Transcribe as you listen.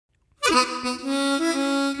Welcome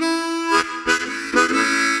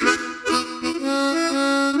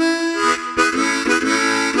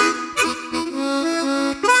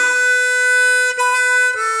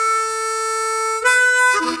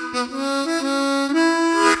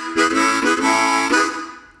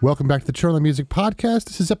back to the Churn on Music Podcast.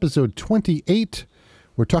 This is episode 28.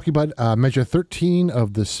 We're talking about measure 13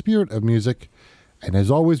 of the Spirit of Music. And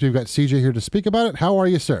as always, we've got CJ here to speak about it. How are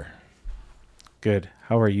you, sir? Good.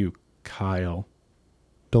 How are you, Kyle?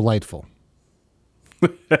 Delightful. I'm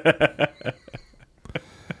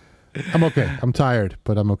okay. I'm tired,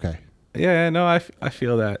 but I'm okay. Yeah, no, I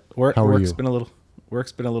feel that. How are you?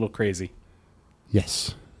 Work's been a little crazy.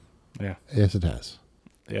 Yes. Yeah. Yes, it has.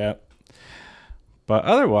 Yeah. But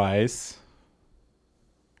otherwise,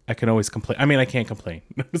 I can always complain. I mean, I can't complain.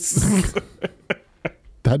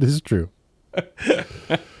 That is true.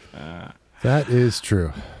 That is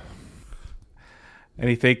true.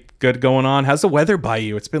 Anything good going on? How's the weather by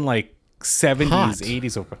you? It's been like 70s, Hot.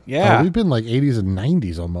 80s over. Yeah. We've been like 80s and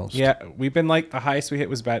 90s almost. Yeah, we've been like the highest we hit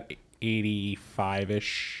was about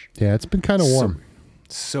 85-ish. Yeah, it's been kind of warm.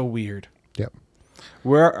 So weird. Yep.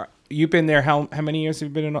 Where you've been there? How many years have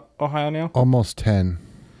you been in Ohio now? Almost 10.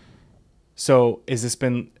 So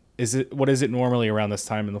what is it normally around this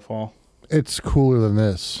time in the fall? It's cooler than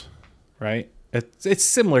this. Right? It's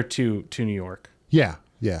similar to New York. Yeah.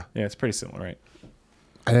 Yeah, it's pretty similar, right?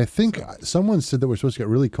 And I think someone said that we're supposed to get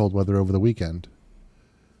really cold weather over the weekend.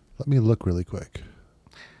 Let me look really quick.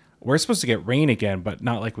 We're supposed to get rain again, but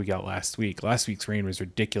not like we got last week. Last week's rain was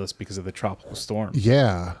ridiculous because of the tropical storm.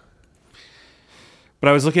 Yeah. But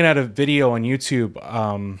I was looking at a video on YouTube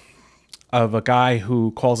of a guy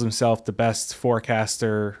who calls himself the best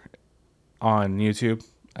forecaster on YouTube,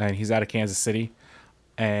 and he's out of Kansas City.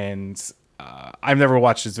 And I've never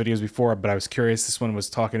watched his videos before, but I was curious. This one was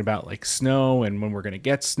talking about like snow and when we're going to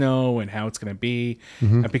get snow and how it's going to be.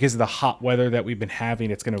 Mm-hmm. And because of the hot weather that we've been having,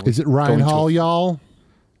 it's going to... Is it Ryan Hall, y'all?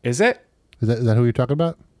 Is it? Is that who you're talking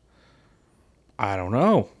about? I don't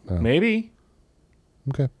know. Oh. Maybe.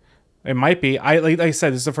 Okay. It might be. Like I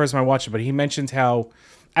said, this is the first time I watched it, but he mentioned how...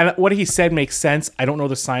 And what he said makes sense. I don't know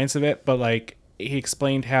the science of it, but like he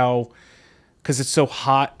explained how... Because it's so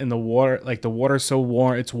hot in the water, like the water's so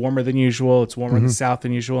warm, it's warmer than usual, it's warmer in the south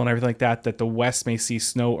than usual and everything like that, that the west may see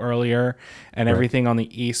snow earlier and everything on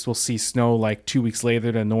the east will see snow like 2 weeks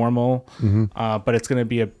later than normal. But it's going to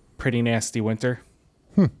be a pretty nasty winter.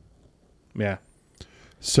 Yeah.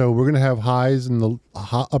 So we're going to have highs in the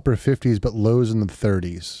upper 50s, but lows in the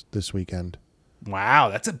 30s this weekend. Wow,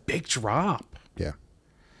 that's a big drop. Yeah.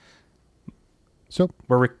 So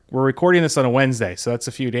we're recording this on a Wednesday, so that's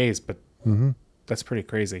a few days, but that's pretty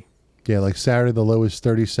crazy. Yeah, like Saturday, the low is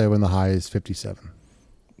 37, the high is 57.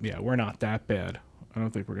 Yeah, we're not that bad. I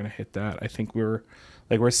don't think we're going to hit that. I think we're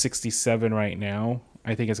 67 right now.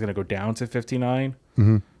 I think it's going to go down to 59.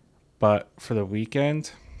 But for the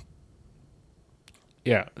weekend,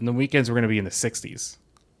 yeah, in the weekends we're going to be in the 60s.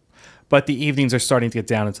 But the evenings are starting to get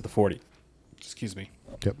down into the 40s. Excuse me.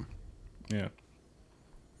 Yep. Yeah.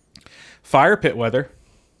 Fire pit weather.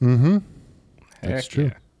 That's true.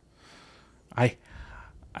 Yeah. I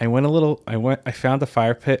found a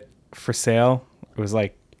fire pit for sale. It was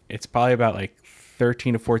like, it's probably about like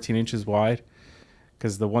 13 to 14 inches wide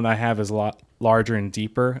because the one I have is a lot larger and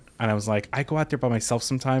deeper. And I was like, I go out there by myself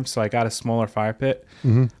sometimes. So I got a smaller fire pit.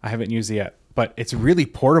 I haven't used it yet, but it's really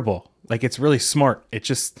portable. Like it's really smart. It's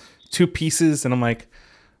just 2 pieces. And I'm like,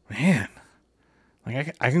 man,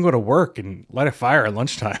 like I can go to work and light a fire at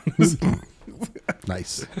lunchtime.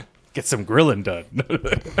 Nice. Get some grilling done.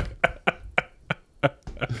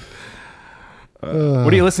 What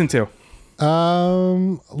do you listen to?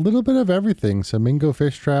 A little bit of everything. Some Mingo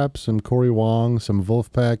Fish Trap, some Corey Wong, some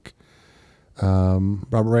Wolfpack,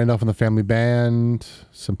 Robert Randolph and the Family Band,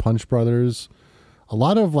 some Punch Brothers. A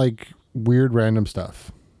lot of like weird random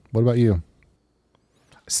stuff. What about you?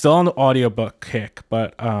 Still on the audiobook kick,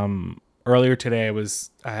 but earlier today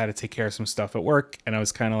I had to take care of some stuff at work and I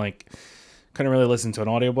was kind of like couldn't really listen to an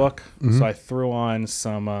audiobook. So I threw on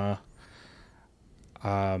some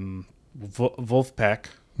Wolfpack,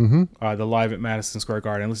 the Live at Madison Square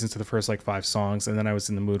Garden. I listened to the first like 5 songs, and then I was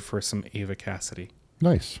in the mood for some Ava Cassidy.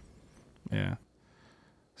 Nice. Yeah.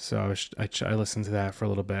 So I listened to that for a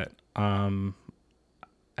little bit. And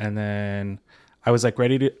then I was like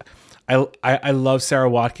ready to... I love Sarah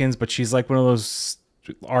Watkins, but she's like one of those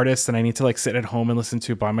artists and I need to like sit at home and listen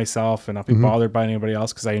to by myself and not be bothered by anybody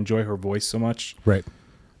else because I enjoy her voice so much. Right.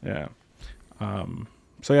 Yeah.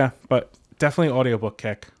 So yeah, but definitely audiobook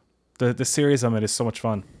kick. The series of it is so much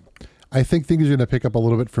fun. I think things are going to pick up a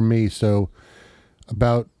little bit for me. So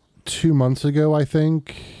about 2 months ago, I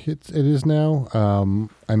think it is now.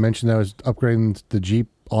 I mentioned that I was upgrading the Jeep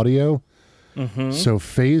audio. Mm-hmm. So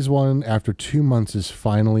phase 1 after 2 months is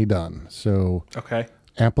finally done. So Okay.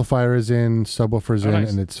 amplifier is in, subwoofer's in, nice.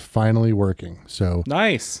 and it's finally working. So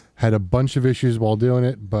Nice. had a bunch of issues while doing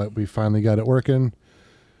it, but we finally got it working.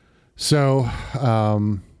 So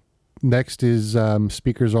next is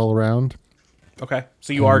speakers all around. Okay.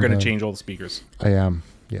 So you are going to change all the speakers. I am.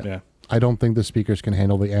 Yeah. I don't think the speakers can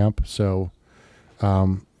handle the amp, so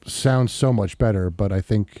sounds so much better, but I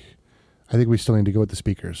think we still need to go with the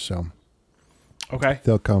speakers. So okay.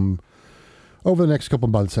 They'll come over the next couple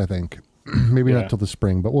months, I think. Maybe not till the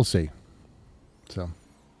spring, but we'll see. So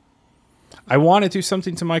I want to do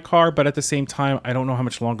something to my car, but at the same time, I don't know how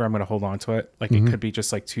much longer I'm going to hold on to it. Like it could be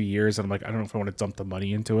just like 2 years, and I'm like, I don't know if I want to dump the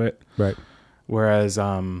money into it. Right. Whereas,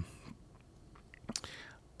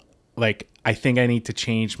 like I think I need to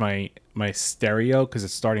change my stereo because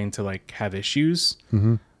it's starting to like have issues.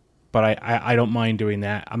 Mm-hmm. But I don't mind doing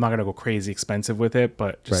that. I'm not going to go crazy expensive with it,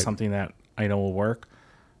 but just something that I know will work.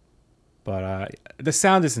 But the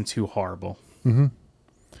sound isn't too horrible. Mm-hmm.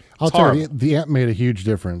 I'll tell you, the amp made a huge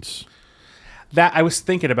difference. That I was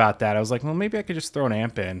thinking about that. I was like, well, maybe I could just throw an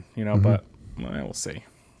amp in, but we'll see.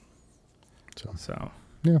 So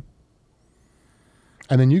yeah.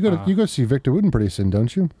 And then you go see Victor Wooten pretty soon,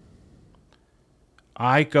 don't you?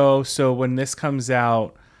 I go. So when this comes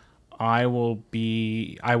out, I would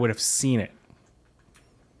have seen it.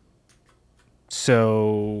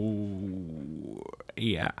 So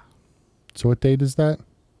yeah. So what date is that?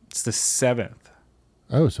 It's the 7th.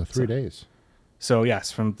 Oh, so 3 days. So yes,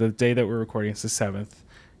 from the day that we're recording, it's the 7th.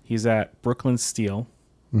 He's at Brooklyn Steel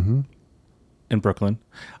in Brooklyn,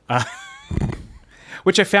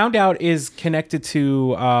 which I found out is connected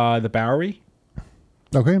to the Bowery.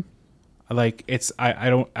 Okay. Like it's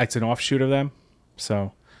it's an offshoot of them.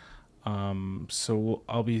 So I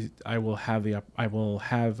will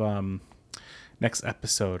have next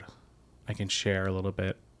episode I can share a little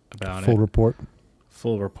bit about Full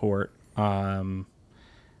report.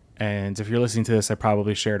 And if you're listening to this, I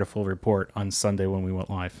probably shared a full report on Sunday when we went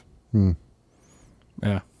live.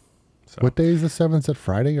 Yeah. So. What day is the 7th? Is that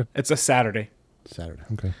Friday? Or? It's a Saturday. Saturday.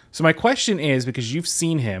 Okay. So my question is, because you've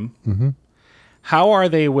seen him, how are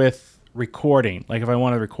they with recording? Like if I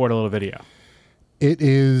want to record a little video. It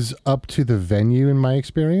is up to the venue in my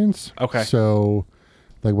experience. Okay. So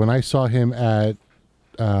like when I saw him at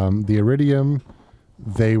the Iridium,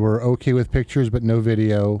 they were okay with pictures but no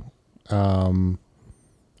video.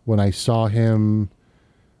 When I saw him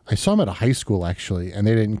at a high school actually, and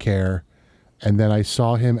they didn't care. And then I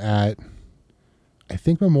saw him at, I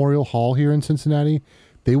think, Memorial Hall here in Cincinnati.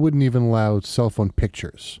 They wouldn't even allow cell phone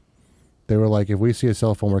pictures. They were like, if we see a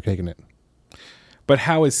cell phone, we're taking it. But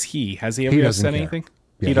how is he? Has he ever said anything?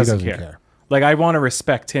 Yeah, he doesn't care. Like I want to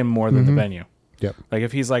respect him more than the venue. Yep. Like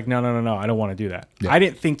if he's like, no, I don't want to do that. Yep. I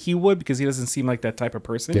didn't think he would because he doesn't seem like that type of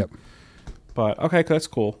person. Yep. But okay, that's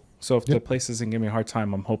cool. So if the place doesn't give me a hard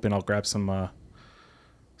time, I'm hoping I'll grab some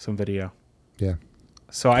video. Yeah.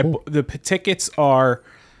 So cool. The tickets are,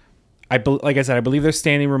 like I said, I believe they're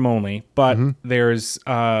standing room only. But there's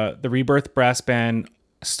the Rebirth Brass Band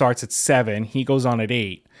starts at 7. He goes on at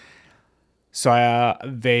 8. So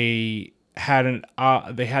they had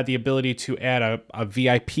the ability to add a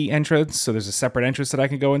VIP entrance. So there's a separate entrance that I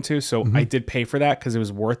can go into. So I did pay for that because it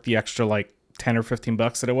was worth the extra like $10 or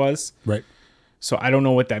 $15 that it was. Right. So I don't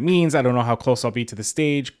know what that means. I don't know how close I'll be to the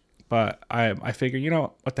stage, but I figure,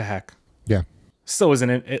 what the heck? Yeah. Still isn't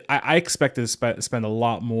it? I expected to spend a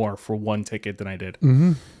lot more for one ticket than I did.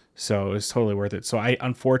 So it's totally worth it. So I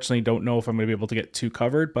unfortunately don't know if I'm going to be able to get 2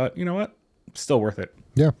 covered, but you know what? Still worth it.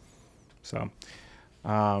 Yeah. So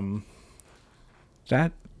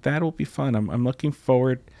that will be fun. I'm looking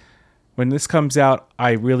forward. When this comes out,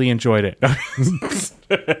 I really enjoyed it.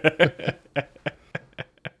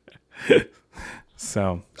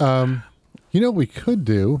 So, what we could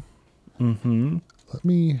do? Let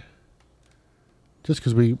me, just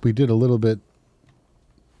because we did a little bit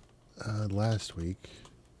last week.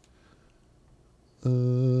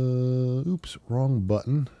 Oops, wrong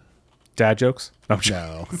button. Dad jokes?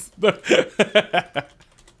 No.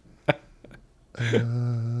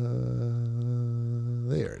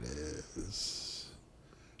 There it is.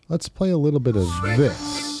 Let's play a little bit of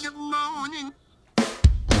this.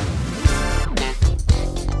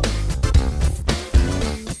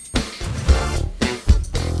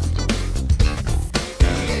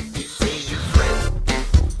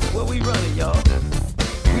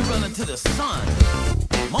 To the sun,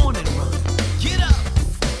 morning run, get up,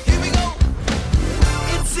 here we go.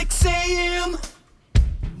 It's 6 a.m.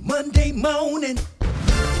 Monday morning,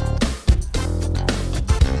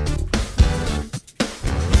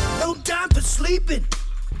 sleeping,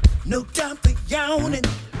 no time for yawning.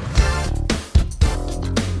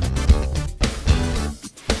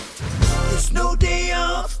 There's no day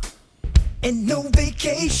off and no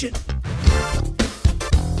vacation.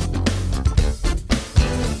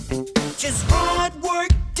 Just hard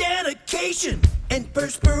work, dedication, and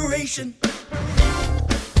perspiration.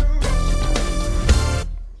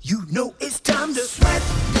 You know it's time to sweat.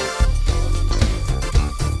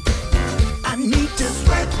 I need to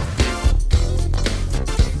sweat.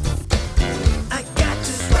 I got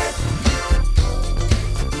to sweat.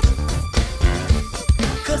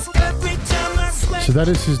 'Cause every time I sweat. So that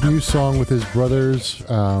is his new song with his brothers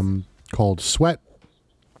called Sweat.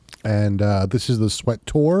 And this is the Sweat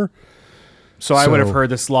Tour. So I would have heard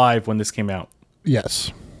this live when this came out.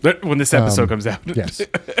 Yes. When this episode comes out. Yes.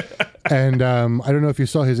 And I don't know if you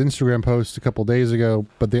saw his Instagram post a couple days ago,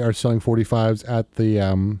 but they are selling 45s at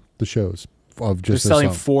the shows of just They're selling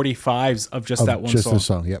this song. 45s of just that one just song. this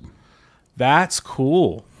song, yep. That's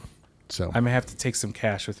cool. So I may have to take some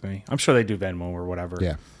cash with me. I'm sure they do Venmo or whatever.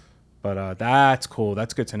 yeah. But that's cool.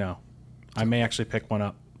 That's good to know. I may actually pick one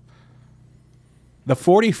up. The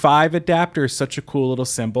 45 adapter is such a cool little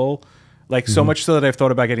symbol. Like, so much so that I've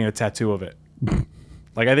thought about getting a tattoo of it.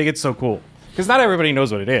 Like, I think it's so cool. Because not everybody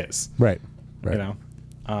knows what it is. Right. You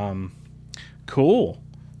know? Cool.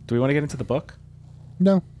 Do we want to get into the book?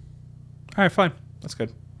 No. All right, fine. That's good.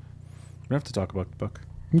 We don't have to talk about the book.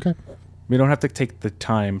 Okay. We don't have to take the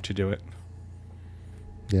time to do it.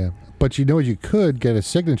 Yeah. But you know you could get a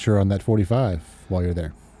signature on that 45 while you're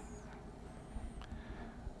there.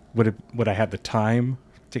 Would I have the time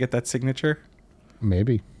to get that signature?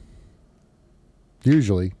 Maybe.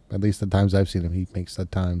 Usually, at least the times I've seen him, he makes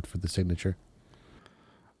that time for the signature.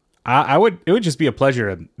 I would. It would just be a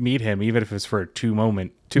pleasure to meet him, even if it's for 2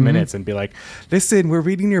 minutes, and be like, "Listen, we're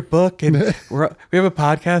reading your book, and we have a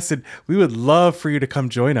podcast, and we would love for you to come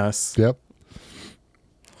join us." Yep.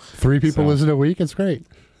 3 people listen a week. It's great.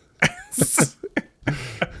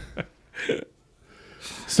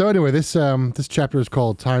 So anyway, this chapter is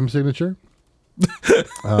called Time Signature.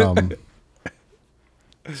 And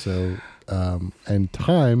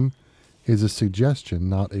time is a suggestion,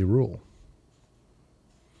 not a rule.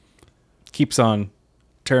 Keeps on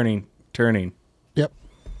turning, Yep.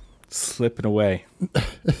 slipping away.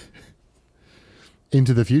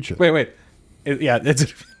 Into the future. Wait.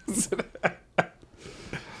 It's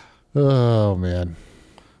Oh, man.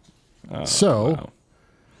 wow.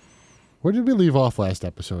 Where did we leave off last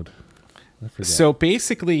episode? I forget. So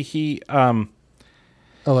basically, he Oh,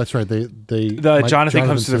 that's right. Jonathan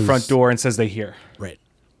comes to the front door and says they hear. Right.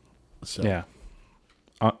 So Yeah.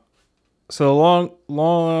 So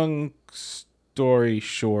long story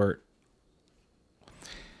short,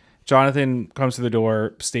 Jonathan comes to the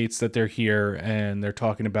door, states that they're here, and they're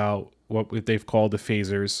talking about what they've called the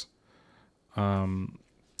phasers. And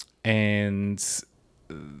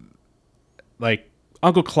like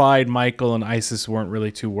Uncle Clyde, Michael, and Isis weren't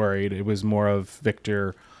really too worried. It was more of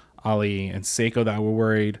Victor, Ali, and Seiko that were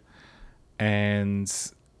worried. And,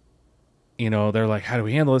 you know, they're like, how do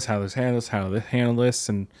we handle this? How do we handle this?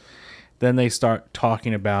 And then they start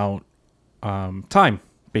talking about time,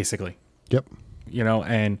 basically. Yep. You know,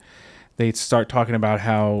 and they start talking about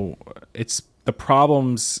how it's the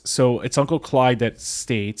problems. So it's Uncle Clyde that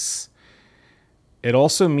states it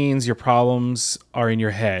also means your problems are in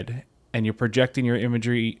your head and you're projecting your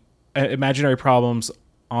imaginary problems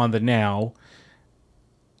on the now.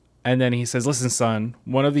 And then he says, listen, son,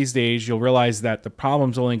 one of these days you'll realize that the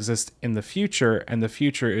problems only exist in the future and the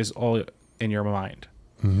future is all in your mind.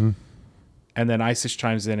 Mm-hmm. And then Isis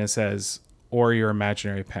chimes in and says, or your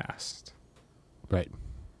imaginary past. Right.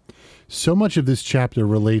 So much of this chapter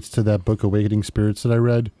relates to that book, Awakening Spirits, that I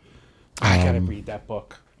read. I got to read that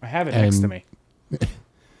book. I have it next to me.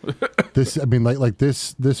 This, I mean, like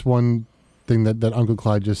this one thing that Uncle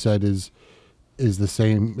Clyde just said is the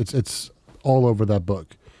same. It's all over that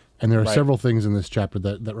book. And there are several things in this chapter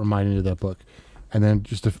that remind me of that book. And then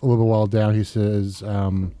just a little while down, he says,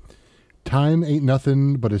 time ain't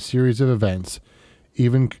nothing but a series of events.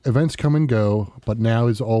 Even events come and go, but now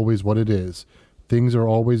is always what it is. Things are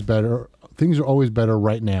always better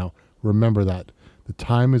right now. Remember that. The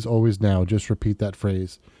time is always now. Just repeat that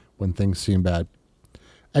phrase when things seem bad.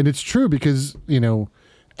 And it's true because, you know,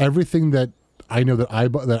 everything that I know that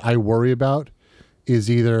I worry about is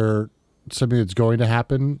either something that's going to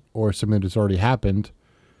happen or something that's already happened,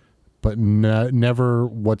 but never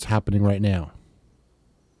what's happening right now.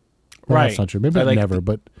 Well, Right. That's not true. Maybe not like never,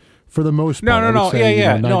 but for the most part, No. I would say,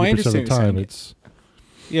 Yeah. 90% No, I of the understand what you're time, saying. it's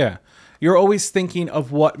Yeah. You're always thinking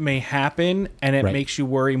of what may happen, and it Right. makes you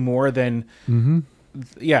worry more than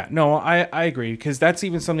Yeah, no, I agree, because that's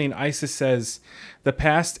even something Isis says: the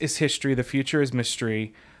past is history, the future is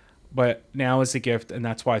mystery, but now is a gift, and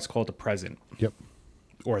that's why it's called the present, Yep.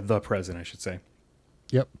 or the present, I should say.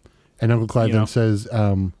 Yep. And Uncle Clive You then know? says,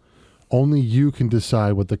 only you can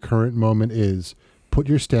decide what the current moment is. Put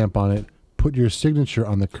your stamp on it. Put your signature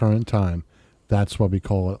on the current time. That's what we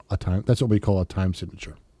call a time. That's what we call a time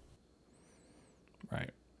signature. Right.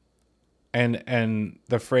 And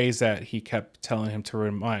the phrase that he kept telling him to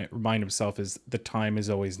remind himself is, the time is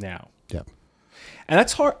always now. Yeah. And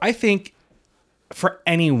that's hard, I think, for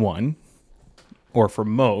anyone, or for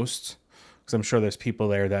most, because I'm sure there's people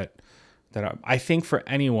there that I think for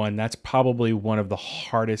anyone, that's probably one of the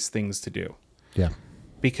hardest things to do. Yeah.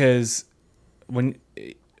 Because when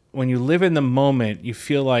you live in the moment, you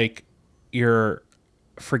feel like you're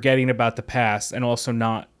forgetting about the past and also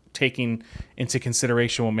not taking into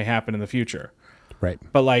consideration what may happen in the future. Right.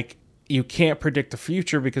 But like, you can't predict the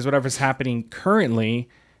future, because whatever's happening currently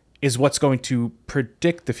is what's going to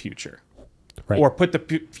predict the future. Right. Or put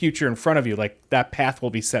the future in front of you. Like, that path will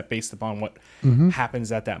be set based upon what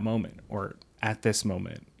happens at that moment, or at this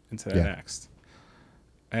moment into the next.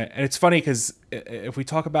 And it's funny, because if we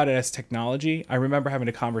talk about it as technology, I remember having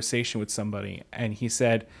a conversation with somebody, and he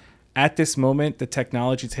said, at this moment, the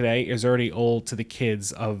technology today is already old to the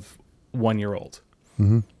kids of 1 year old.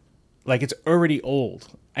 Mm-hmm. Like, it's already old.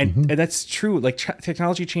 And that's true. Like,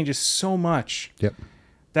 technology changes so much. Yep.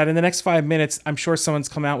 That in the next 5 minutes, I'm sure someone's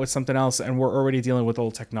come out with something else, and we're already dealing with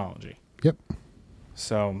old technology. Yep.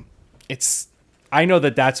 So I know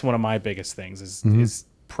that that's one of my biggest things is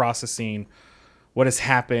processing what has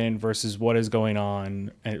happened versus what is going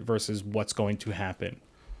on versus what's going to happen.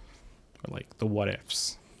 Or like the what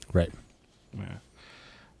ifs. Right. Yeah.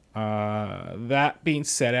 That being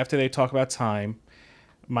said, after they talk about time,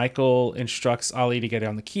 Michael instructs Ali to get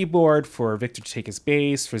on the keyboard, for Victor to take his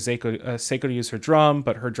bass, for Seiko to use her drum,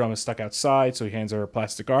 but her drum is stuck outside, so he hands her a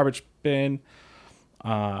plastic garbage bin.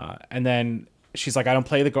 And then she's like, I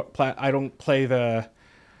play the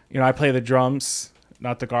drums,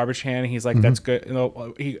 not the garbage hand. And he's like, that's good. You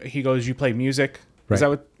know, he goes, you play music. Right. Is that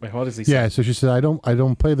what does he say? Yeah. So she said, I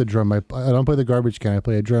don't play the drum. I don't play the garbage can. I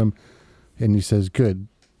play a drum. And he says, good.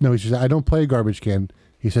 No, he says, I don't play a garbage can.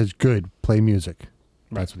 He says, good. Play music.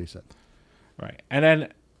 That's what he said. Right. And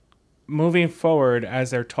then moving forward,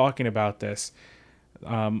 as they're talking about this,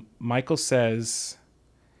 Michael says,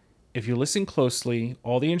 if you listen closely,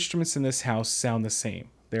 all the instruments in this house sound the same.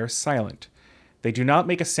 They are silent. They do not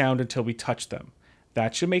make a sound until we touch them.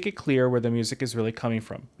 That should make it clear where the music is really coming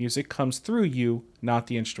from. Music comes through you, not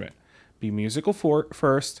the instrument. Be musical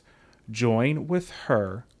first. Join with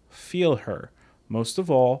her. Feel her. Most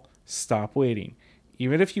of all, stop waiting.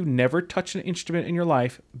 Even if you never touch an instrument in your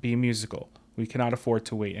life, be musical. We cannot afford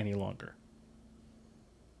to wait any longer.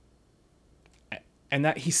 And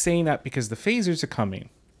that he's saying that because the phasers are coming.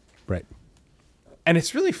 Right. And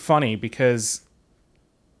it's really funny, because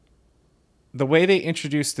the way they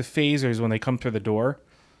introduce the phasers when they come through the door,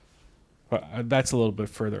 that's a little bit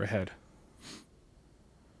further ahead.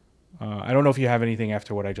 I don't know if you have anything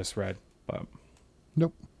after what I just read, but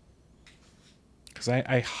Nope. because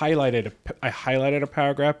I highlighted a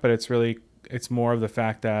paragraph, but it's more of the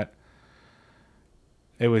fact that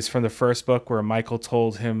it was from the first book where Michael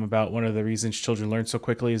told him about one of the reasons children learn so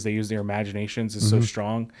quickly is they use their imaginations is so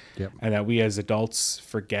strong, and that we as adults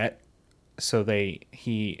forget. So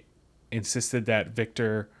he insisted that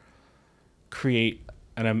Victor create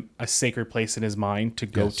a sacred place in his mind to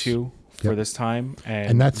go to for this time,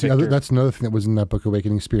 and that's that's another thing that was in that book,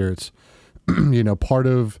 Awakening Spirits. You know, part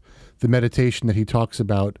of the meditation that he talks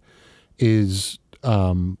about is,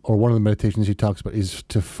 or one of the meditations he talks about is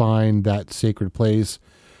to find that sacred place,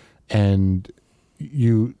 and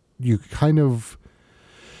you kind of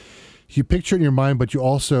you picture it in your mind, but you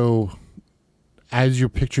also, as you're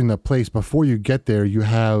picturing that place, before you get there, you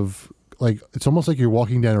have it's almost like you're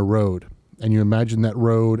walking down a road, and you imagine that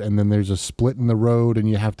road, and then there's a split in the road, and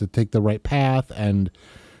you have to take the right path, and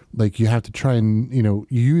you have to try and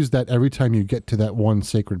use that every time you get to that one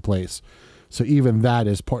sacred place. So even that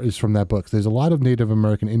is from that book. There's a lot of Native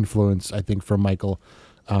American influence, I think, from Michael,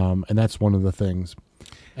 and that's one of the things.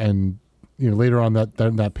 And later on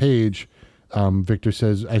that page, Victor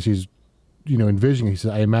says, as he's envisioning, he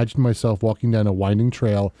says, I imagined myself walking down a winding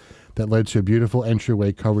trail that led to a beautiful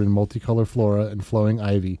entryway covered in multicolored flora and flowing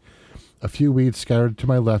ivy. A few weeds scattered to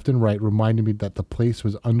my left and right reminded me that the place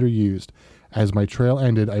was underused. As my trail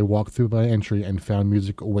ended, I walked through my entry and found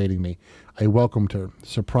music awaiting me. I welcomed her.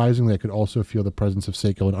 Surprisingly, I could also feel the presence of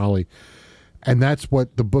Seiko and Ali. And that's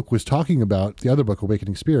what the book was talking about. The other book,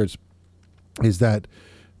 Awakening Spirits, is that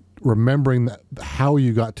remembering that how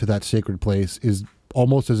you got to that sacred place is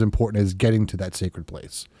almost as important as getting to that sacred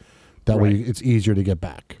place. That way Right. it's easier to get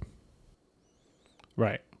back.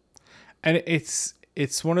 Right. And it's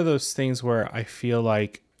one of those things where I feel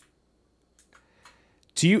like,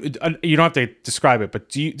 do you you don't have to describe it, but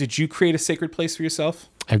did you create a sacred place for yourself?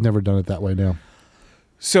 I've never done it that way now.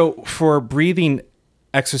 So for breathing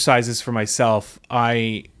exercises for myself,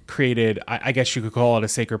 I created, I guess you could call it a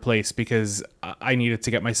sacred place, because I needed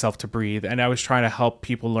to get myself to breathe, and I was trying to help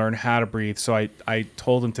people learn how to breathe. So I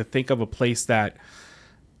told them to think of a place that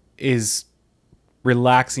is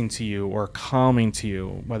relaxing to you or calming to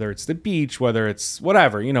you, whether it's the beach, whether it's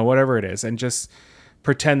whatever, whatever it is, and just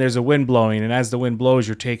pretend there's a wind blowing, and as the wind blows,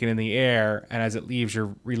 you're taking in the air, and as it leaves,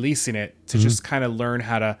 you're releasing it, to just kind of learn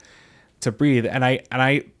how to breathe. And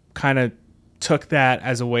I kind of took that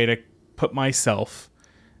as a way to put myself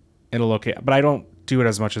in a location, but I don't do it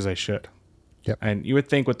as much as I should. Yep. And you would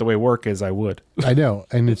think with the way work is, I would. I know.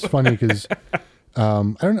 And it's funny because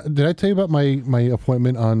I don't know. Did I tell you about my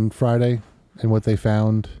appointment on Friday and what they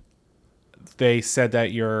found? They said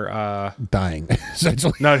that your Dying,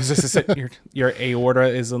 essentially. no, it's just your aorta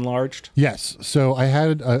is enlarged. Yes. So I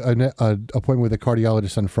had an appointment with a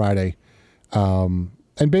cardiologist on Friday. And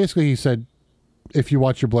basically he said, if you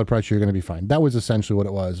watch your blood pressure, you're going to be fine. That was essentially what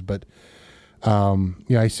it was. But,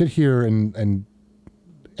 I sit here and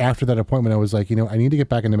after that appointment, I was like, I need to get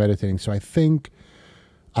back into meditating. So I think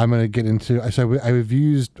I'm going to get into, so I've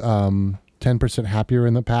used 10% Happier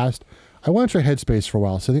in the past. I want to try Headspace for a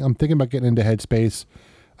while. So I'm thinking about getting into Headspace,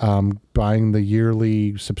 buying the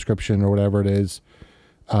yearly subscription or whatever it is,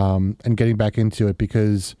 and getting back into it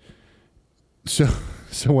because so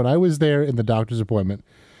when I was there in the doctor's appointment,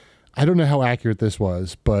 I don't know how accurate this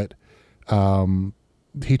was, but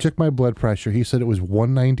he took my blood pressure. He said it was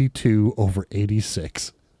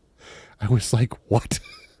 192/86. I was like, what?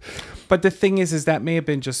 But the thing is that may have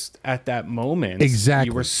been just at that moment. Exactly.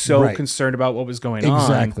 You were so Right. concerned about what was going on.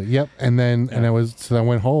 Exactly. Yep. And then and I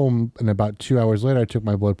went home, and about 2 hours later I took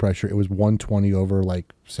my blood pressure. It was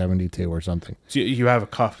 120/72 or something. So you have a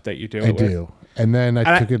cuff that you do. I it with? do. And then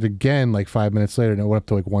I took it again like 5 minutes later, and it went up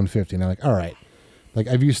to like 150. And I'm like, all right, like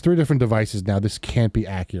I've used 3 different devices now. This can't be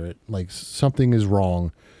accurate. Like something is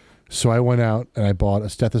wrong. So I went out and I bought a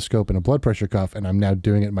stethoscope and a blood pressure cuff, and I'm now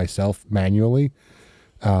doing it myself manually.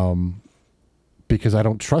 Because I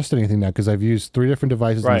don't trust anything now, because I've used 3 different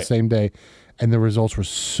devices on the same day, and the results were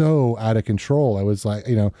so out of control. I was like,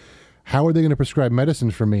 how are they going to prescribe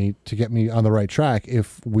medicine for me to get me on the right track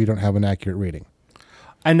if we don't have an accurate reading?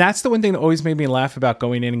 And that's the one thing that always made me laugh about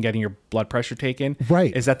going in and getting your blood pressure taken.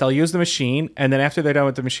 Right. Is that they'll use the machine, and then after they're done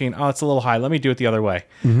with the machine, oh, it's a little high. Let me do it the other way.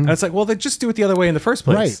 And it's like, well, then just do it the other way in the first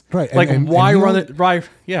place. Right. Like, And why he run only- it? Why?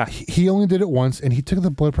 Yeah. He only did it once, and he took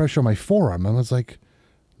the blood pressure on my forearm. And I was like,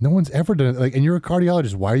 no one's ever done it. Like, and you're a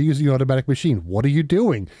cardiologist. Why are you using an automatic machine? What are you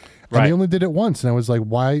doing? And Right. he only did it once. And I was like,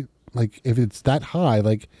 why? Like, if it's that high,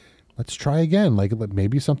 like, let's try again. Like,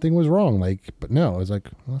 maybe something was wrong. Like, but no, I was like,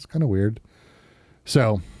 well, that's kind of weird.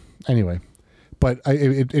 So anyway, but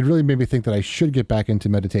it really made me think that I should get back into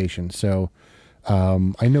meditation. So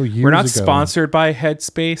I know years We're not ago, sponsored by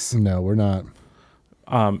Headspace. No, we're not.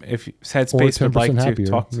 If Or Headspace 10% would like happier.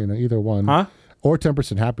 to talk, Either one. huh? Or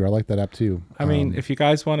 10% happier. I like that app too. I mean, if you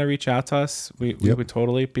guys want to reach out to us, we Yep. would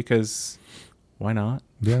totally, because why not?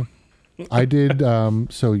 Yeah. I did,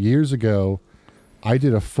 so years ago, I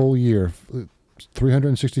did a full year,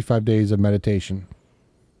 365 days of meditation.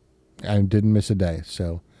 I didn't miss a day.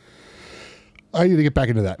 So I need to get back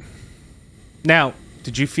into that. Now,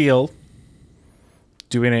 did you feel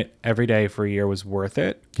doing it every day for a year was worth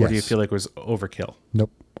it? Or do you Yes. feel like it was overkill? Nope.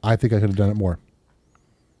 I think I could have done it more.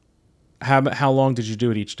 How long did you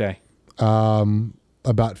do it each day?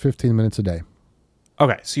 About 15 minutes a day.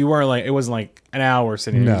 Okay, so you weren't like, it wasn't like an hour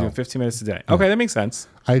sitting there. No. You were doing 15 minutes a day. Okay, that makes sense.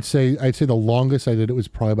 I'd say the longest I did it was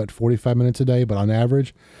probably about 45 minutes a day, but on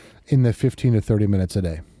average, in the 15 to 30 minutes a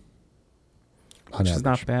day. Which is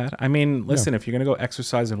not bad. I mean, listen, if you're going to go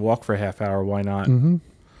exercise and walk for a half hour, why not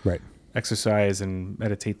Right. exercise and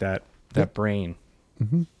meditate that brain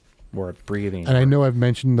or breathing? And I know I've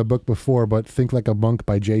mentioned the book before, but Think Like a Monk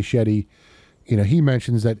by Jay Shetty, he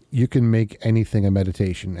mentions that you can make anything a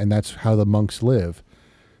meditation, and that's how the monks live.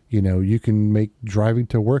 You can make driving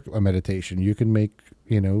to work a meditation. You can make,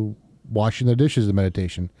 washing the dishes a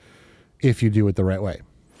meditation if you do it the right way.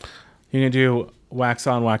 You can do wax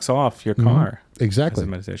on, wax off your car. Exactly. As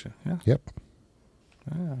a meditation. Yeah. Yep.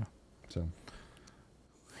 Ah. So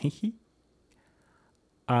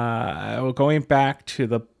Well, going back to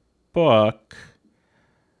the book,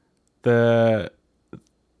 the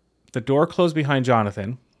door closed behind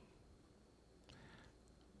Jonathan.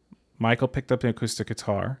 Michael picked up an acoustic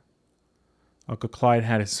guitar. Uncle Clyde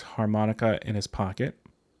had his harmonica in his pocket.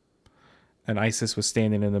 And Isis was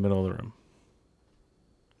standing in the middle of the room.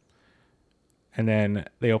 And then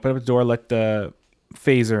they open up the door, let the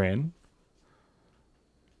phaser in.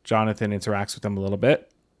 Jonathan interacts with them a little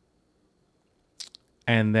bit.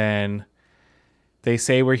 And then they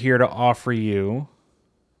say, we're here to offer you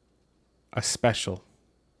a special.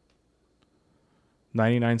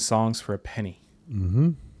 99 songs for a penny.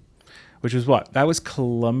 Mm-hmm. Which was what? That was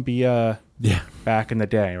Columbia back in the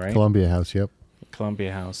day, right? Columbia House, yep.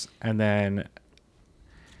 Columbia House. And then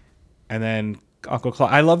Uncle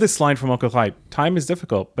Clyde. I love this line from Uncle Clyde. Time is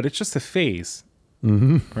difficult, but it's just a phase.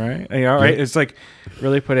 Mm-hmm. Right? Yeah, right. It's like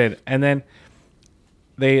really put in. And then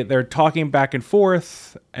they're talking back and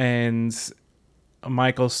forth, and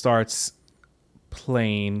Michael starts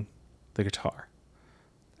playing the guitar.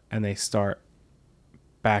 And they start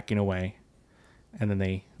backing away, and then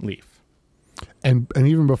they leave. And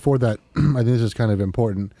even before that, I think this is kind of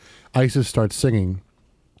important. Isis starts singing,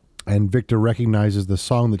 and Victor recognizes the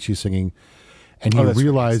song that she's singing, and he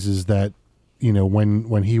realizes that, you know,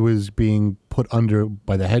 when he was being put under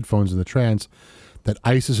by the headphones in the trance, that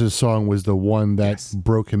Isis's song was the one that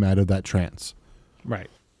broke him out of that trance.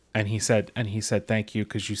 Right. And he said, thank you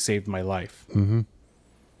because you saved my life. Mm-hmm.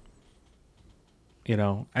 You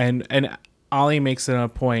know, and Ollie makes it a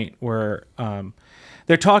point where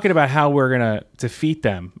they're talking about how we're going to defeat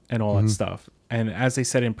them and all that stuff. And as they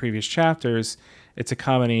said in previous chapters, it's a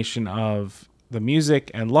combination of the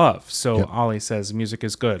music and love. So Ollie says music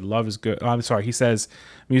is good, love is good. I'm sorry, he says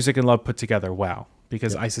music and love put together. Wow.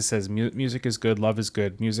 Because Isis says music is good, love is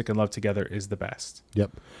good, music and love together is the best.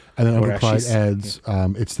 Yep. And then Uncle Clyde adds,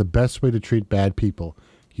 it's the best way to treat bad people.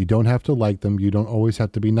 You don't have to like them. You don't always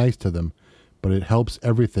have to be nice to them. But it helps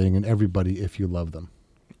everything and everybody if you love them.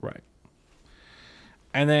 Right.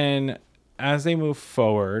 And then as they move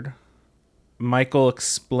forward, Michael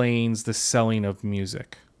explains the selling of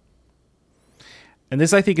music. And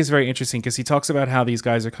this, I think, is very interesting because he talks about how these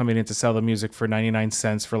guys are coming in to sell the music for 99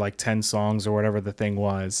 cents for like 10 songs or whatever the thing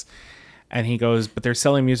was. And he goes, but they're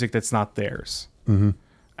selling music that's not theirs. Mm-hmm.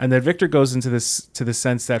 And then Victor goes into this to the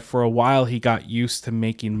sense that for a while he got used to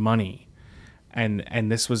making money. And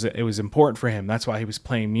it was important for him. That's why he was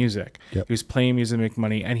playing music. Yep. He was playing music to make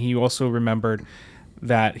money. And he also remembered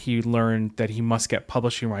that he learned that he must get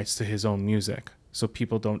publishing rights to his own music so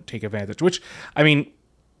people don't take advantage, which, I mean,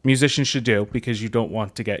 musicians should do because you don't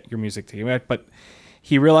want to get your music taken away. But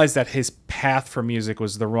he realized that his path for music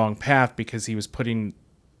was the wrong path because he was putting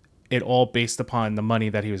it all based upon the money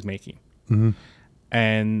that he was making. Mm-hmm.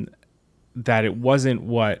 And that it wasn't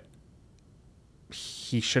what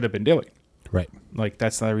he should have been doing. Right. Like,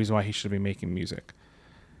 that's not the reason why he should be making music.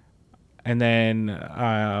 And then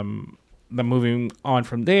moving on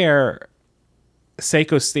from there,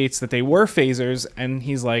 Seiko states that they were phasers, and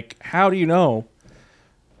he's like, how do you know?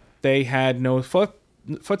 They had no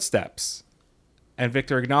footsteps. And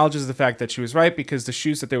Victor acknowledges the fact that she was right because the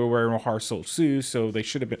shoes that they were wearing were hard sole shoes, so they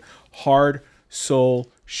should have been hard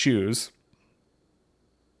sole shoes.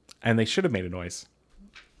 And they should have made a noise.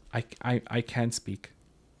 I can speak.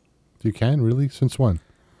 You can? Really? Since when?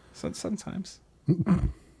 Sometimes.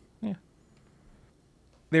 Yeah.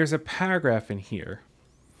 There's a paragraph in here.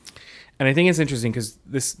 And I think it's interesting because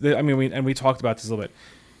we talked about this a little bit.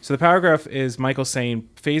 So the paragraph is Michael saying,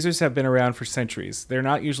 phasers have been around for centuries. They're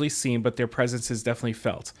not usually seen, but their presence is definitely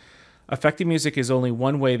felt. Affecting music is only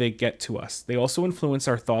one way they get to us. They also influence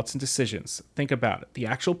our thoughts and decisions. Think about it. The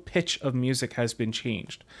actual pitch of music has been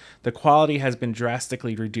changed. The quality has been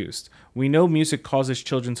drastically reduced. We know music causes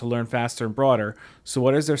children to learn faster and broader, so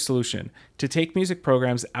what is their solution? To take music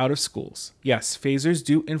programs out of schools. Yes, phasers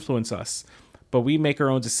do influence us, but we make our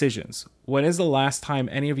own decisions. When is the last time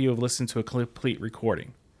any of you have listened to a complete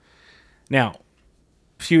recording? Now,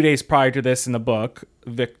 a few days prior to this in the book,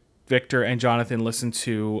 Victor and Jonathan listened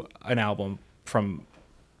to an album from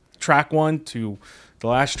track 1 to the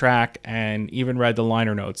last track and even read the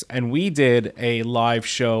liner notes. And we did a live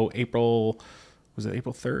show April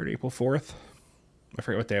 3rd, April 4th? I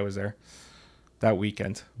forget what day I was there. That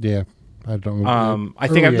weekend. Yeah. I don't know.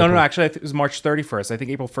 Actually, I think it was March 31st. I think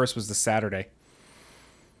April 1st was the Saturday.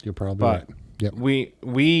 You're probably right. Yep.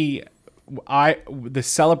 The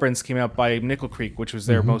Celebrants came out by Nickel Creek, which was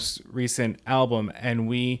their most recent album, and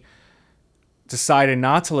we decided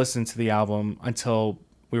not to listen to the album until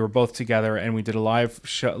we were both together and we did a live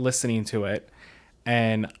show listening to it.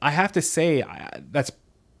 And I have to say, that's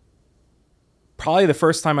probably the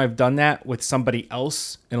first time I've done that with somebody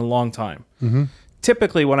else in a long time. Mm-hmm.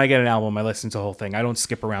 Typically, when I get an album, I listen to the whole thing. I don't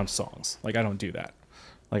skip around songs. Like, I don't do that.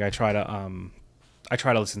 Like, I try to I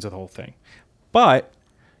try to listen to the whole thing. But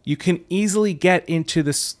you can easily get into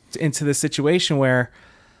the situation where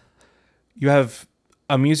you have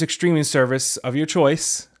a music streaming service of your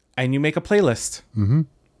choice and you make a playlist. Mm-hmm.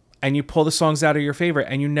 And you pull the songs out of your favorite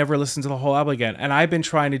and you never listen to the whole album again. And I've been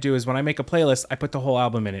trying to do is when I make a playlist, I put the whole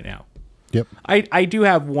album in it now. Yep. I do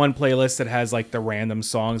have one playlist that has like the random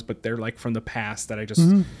songs, but they're like from the past that I just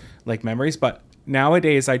like memories. But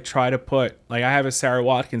nowadays I try to put, like, I have a Sarah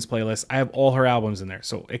Watkins playlist. I have all her albums in there.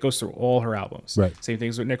 So it goes through all her albums. Right. Same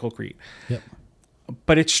things with Nickel Creek. Yep.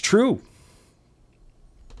 But it's true.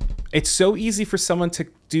 It's so easy for someone to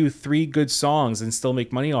do 3 good songs and still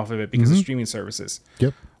make money off of it because of streaming services.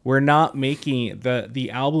 Yep. We're not making the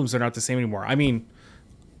albums are not the same anymore. I mean,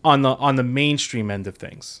 on the mainstream end of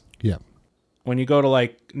things. Yeah. When you go to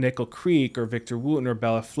like Nickel Creek or Victor Wooten or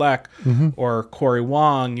Bella Fleck or Corey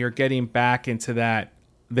Wong, you're getting back into that.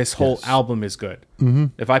 This whole album is good. Mm-hmm.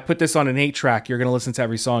 If I put this on an 8-track, you're going to listen to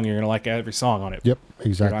every song. You're going to like every song on it. Yep.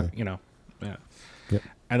 Exactly. Not, yeah. Yep.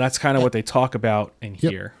 And that's kind of what they talk about in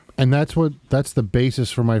here. And that's the basis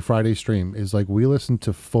for my Friday stream is like we listen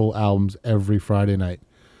to full albums every Friday night.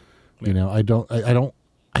 Yeah. You know,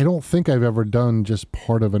 I don't think I've ever done just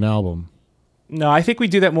part of an album. No, I think we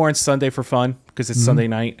do that more on Sunday for fun because it's Sunday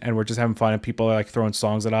night and we're just having fun and people are like throwing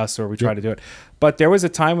songs at us or we try to do it. But there was a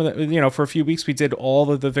time when, for a few weeks we did all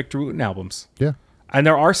of the Victor Wooten albums. Yeah. And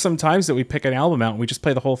there are some times that we pick an album out and we just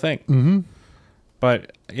play the whole thing. Mm-hmm.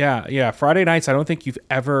 But yeah, Friday nights, I don't think you've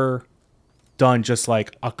ever done just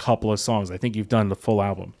like a couple of songs. I think you've done the full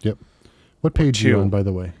album. Yep. What page are you on, by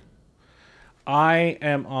the way? I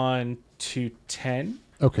am on 210.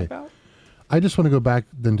 Okay. I just want to go back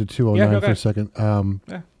then to 209 for a second.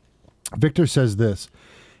 Victor says this.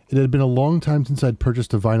 It had been a long time since I'd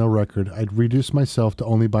purchased a vinyl record. I'd reduced myself to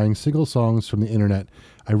only buying single songs from the internet.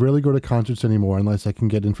 I rarely go to concerts anymore unless I can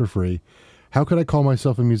get in for free. How could I call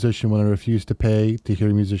myself a musician when I refuse to pay to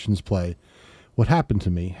hear musicians play? What happened to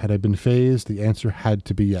me? Had I been phased? The answer had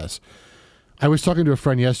to be yes. I was talking to a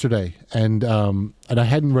friend yesterday, and I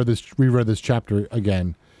hadn't reread this chapter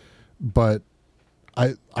again, but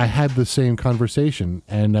I had the same conversation,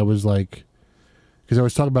 and I was like, because I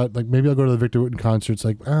was talking about like maybe I'll go to the Victor Wooten concerts.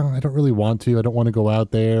 Like, I don't really want to. I don't want to go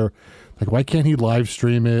out there. Like, why can't he live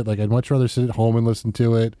stream it? Like, I'd much rather sit at home and listen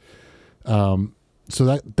to it. So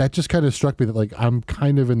that just kind of struck me that like I'm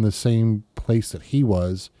kind of in the same place that he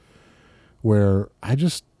was, where I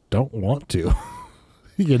just don't want to,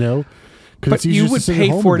 But you would pay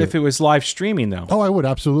for it if it was live streaming, though. Oh, I would,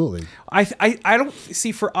 absolutely. I don't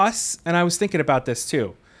see for us, and I was thinking about this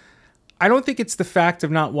too. I don't think it's the fact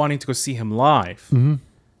of not wanting to go see him live. Mm-hmm.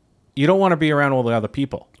 You don't want to be around all the other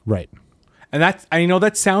people. Right. And I know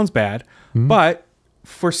that sounds bad, but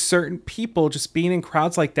for certain people, just being in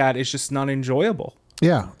crowds like that is just not enjoyable.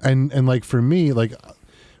 Yeah. And like for me, like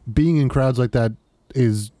being in crowds like that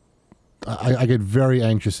is, I get very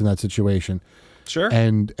anxious in that situation. Sure.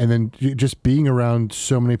 And then just being around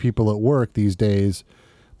so many people at work these days,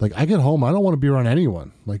 like I get home, I don't want to be around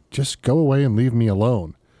anyone. Like just go away and leave me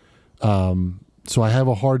alone. So I have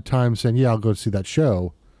a hard time saying, yeah, I'll go see that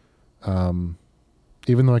show.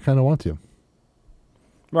 Even though I kind of want to.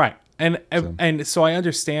 Right. And so I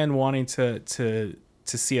understand wanting to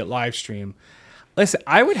see it live stream. Listen,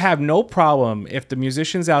 I would have no problem if the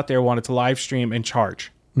musicians out there wanted to live stream and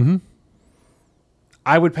charge. Mm-hmm.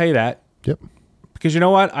 I would pay that. Yep. Because you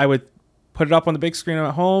know what? I would put it up on the big screen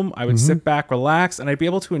at home. I would sit back, relax, and I'd be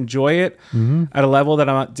able to enjoy it at a level that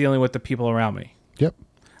I'm not dealing with the people around me. Yep.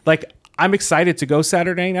 Like, I'm excited to go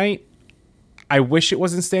Saturday night. I wish it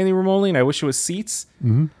wasn't standing room only, and I wish it was seats.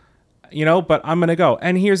 But I'm going to go.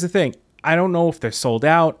 And here's the thing. I don't know if they're sold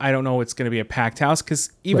out. I don't know it's going to be a packed house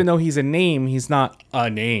because even though he's a name, he's not a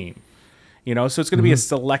name. So it's going to be a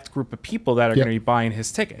select group of people that are going to be buying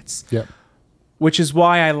his tickets. Yep. Which is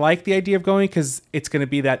why I like the idea of going, because it's going to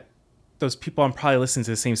be that those people I'm probably listening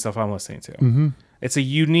to the same stuff I'm listening to. It's a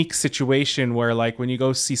unique situation where, like, when you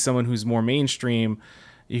go see someone who's more mainstream,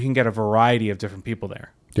 you can get a variety of different people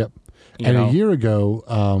there. Yep. A year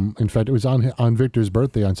ago, in fact, it was on Victor's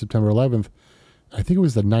birthday on September 11th. I think it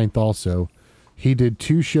was the 9th also. He did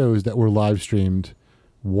 2 shows that were live streamed.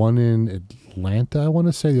 One in Atlanta, I want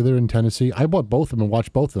to say, the other in Tennessee. I bought both of them and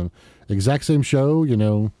watched both of them. Exact same show,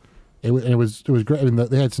 It was great. I mean,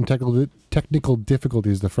 they had some technical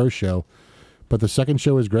difficulties the first show, but the second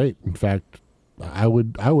show was great. In fact, I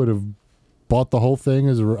would have bought the whole thing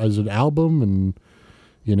as an album, and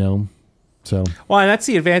so. Well, and that's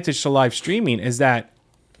the advantage to live streaming is that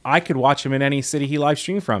I could watch him in any city he live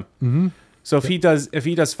streamed from. Mm-hmm. So if he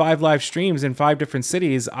does 5 live streams in 5 different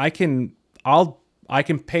cities, I can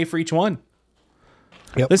pay for each one.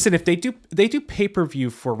 Yep. Listen, if they do pay-per-view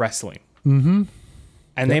for wrestling, and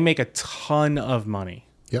they make a ton of money.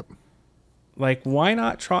 Yep. Like, why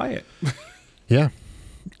not try it? Yeah.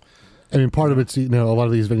 I mean, part of it's, a lot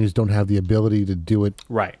of these venues don't have the ability to do it,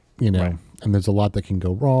 Right. and there's a lot that can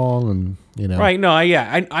go wrong, and, Right. No,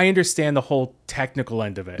 I understand the whole technical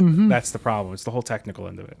end of it. That's the problem. It's the whole technical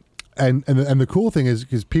end of it. And the cool thing is,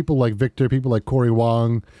 because people like Victor, people like Corey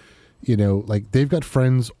Wong, like they've got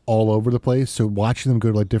friends all over the place. So watching them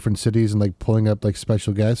go to like different cities and like pulling up like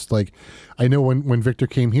special guests, like I know when Victor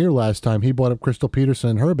came here last time, he brought up Crystal Peterson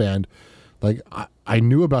and her band. Like I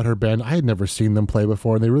knew about her band. I had never seen them play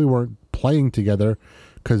before, and they really weren't playing together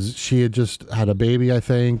because she had just had a baby, I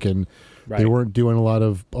think, and they weren't doing a lot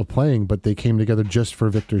of playing, but they came together just for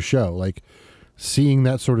Victor's show. Like seeing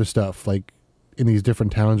that sort of stuff, like in these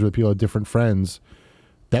different towns where people have different friends,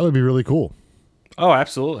 that would be really cool. Oh,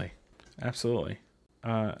 absolutely. Absolutely.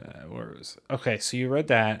 Okay, so you read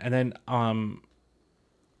that, and then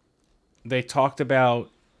they talked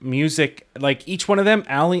about music. Like each one of them,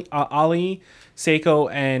 Ali,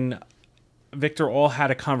 Seiko, and Victor all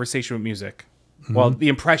had a conversation with music. Well, the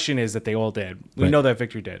impression is that they all did. We know that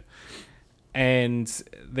Victor did. And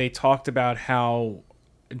they talked about how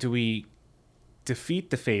do we defeat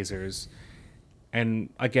the phasers. And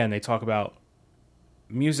again, they talk about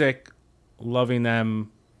music, loving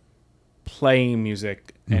them, playing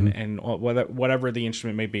music, and whatever the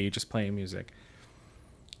instrument may be, just playing music.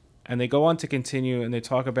 And they go on to continue, and they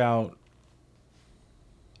talk about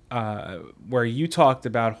where you talked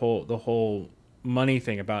about the whole money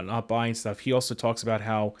thing about not buying stuff. He also talks about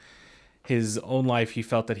how his own life, he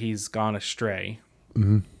felt that he's gone astray.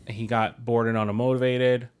 He got bored and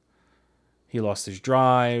unmotivated. He lost his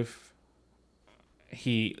drive.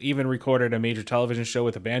 He even recorded a major television show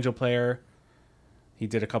with a banjo player. He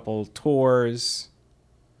did a couple tours,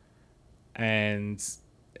 and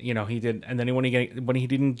he did. And then when he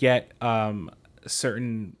didn't get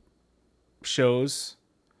certain shows,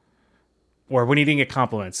 or when he didn't get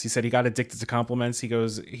compliments, he said he got addicted to compliments. He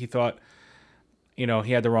thought, he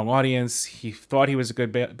had the wrong audience. He thought he was a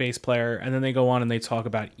good bass player, and then they go on and they talk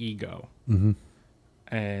about ego.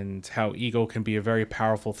 And how ego can be a very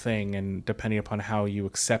powerful thing, and depending upon how you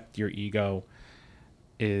accept your ego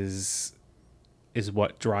is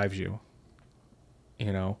what drives you,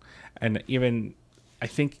 and even I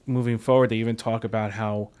think moving forward, they even talk about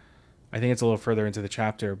how, I think it's a little further into the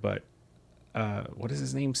chapter, but what is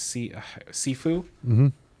his name? Sifu?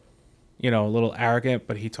 A little arrogant,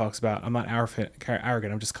 but he talks about, I'm not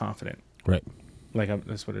arrogant, I'm just confident. Right. Like,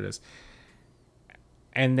 that's what it is.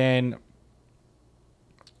 And then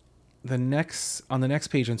on the next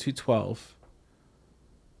page on 212,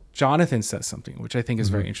 Jonathan says something which I think is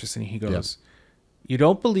very interesting. He goes, "You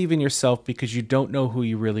don't believe in yourself because you don't know who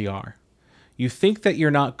you really are. You think that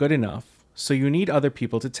you're not good enough, so you need other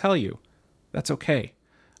people to tell you. That's okay.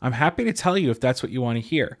 I'm happy to tell you if that's what you want to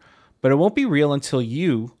hear, but it won't be real until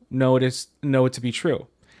you know it to be true.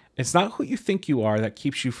 It's not who you think you are that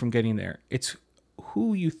keeps you from getting there. It's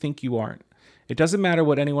who you think you aren't. It doesn't matter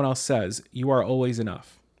what anyone else says. You are always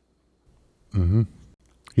enough."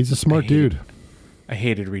 He's a smart dude. I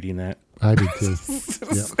hated reading that. I did too.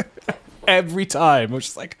 Yep. Every time. I was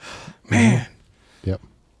just like, man. Yep.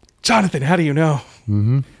 Jonathan, how do you know?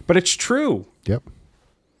 But it's true. Yep.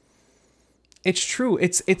 It's true.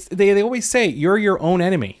 They always say you're your own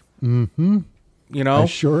enemy. I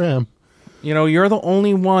sure am. You're the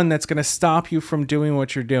only one that's going to stop you from doing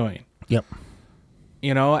what you're doing. Yep.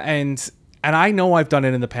 And I know I've done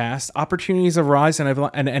it in the past. Opportunities arise, and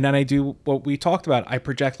then I do what we talked about. I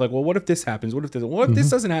project like, well, what if this happens? What if this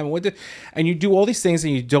doesn't happen? And you do all these things,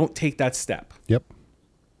 and you don't take that step. Yep.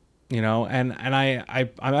 And I'm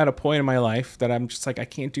at a point in my life that I'm just like, I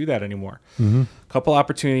can't do that anymore. A couple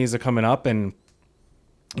opportunities are coming up, and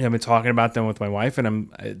I've been talking about them with my wife, and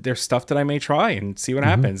there's stuff that I may try and see what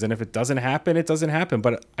happens. And if it doesn't happen, it doesn't happen.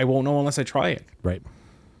 But I won't know unless I try it. Right.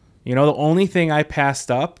 The only thing I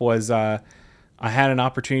passed up was I had an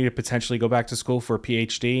opportunity to potentially go back to school for a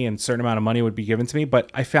PhD, and a certain amount of money would be given to me.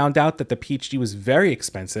 But I found out that the PhD was very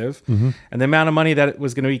expensive, and the amount of money that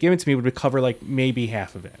was going to be given to me would cover like maybe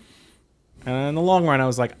half of it. And in the long run, I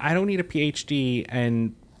was like, I don't need a PhD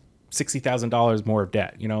and $60,000 more of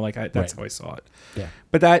debt. That's how I saw it. Yeah.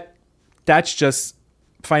 But that's just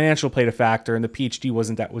financial played a factor, and the PhD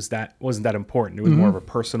wasn't that important. It was more of a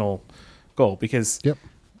personal goal because. Yep.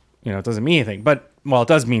 It doesn't mean anything, but it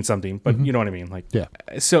does mean something, but you know what I mean? Like, yeah.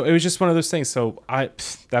 So it was just one of those things. So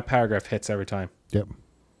that paragraph hits every time. Yep.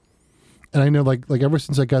 And I know like ever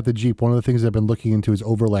since I got the Jeep, one of the things I've been looking into is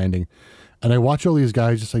overlanding. And I watch all these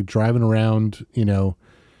guys just like driving around,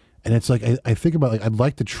 And it's like, I think about, like, I'd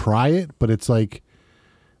like to try it, but it's like,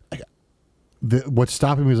 what's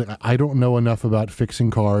stopping me is, like, I don't know enough about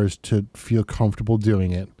fixing cars to feel comfortable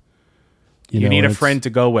doing it. You need a friend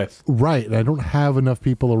to go with. Right. And I don't have enough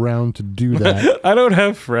people around to do that. I don't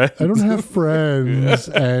have friends. I don't have friends.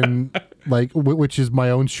 And, like, which is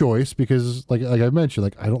my own choice because, like I mentioned,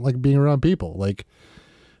 like, I don't like being around people. Like,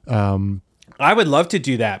 I would love to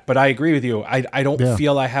do that, but I agree with you. I don't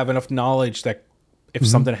feel I have enough knowledge that if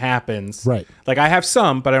something happens, right. Like I have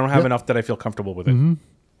some, but I don't have enough that I feel comfortable with it. And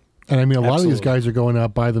I mean, a lot of these Absolutely. guys are going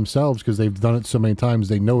out by themselves because they've done it so many times.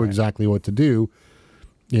 They know exactly what to do,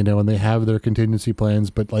 and they have their contingency plans.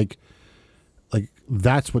 But like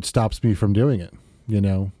that's what stops me from doing it.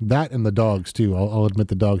 That and the dogs too. I'll admit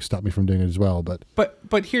the dogs stop me from doing it as well.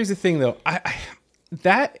 But here's the thing, though.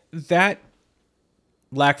 That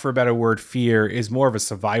lack for a better word, fear is more of a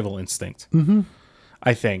survival instinct.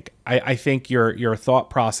 I think. I think your thought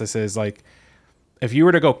process is like, if you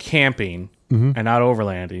were to go camping and not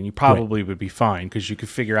overlanding, you probably would be fine because you could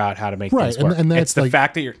figure out how to make things work. And that's it's the like,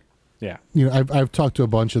 fact that you're, yeah. I've talked to a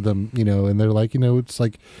bunch of them, and they're like, it's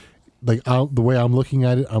like the way I'm looking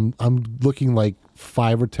at it, I'm looking like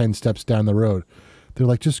 5 or 10 steps down the road. They're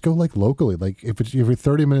like, just go like locally. Like if you're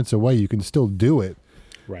 30 minutes away, you can still do it.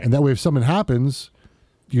 Right. And that way, if something happens,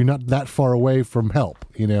 you're not that far away from help,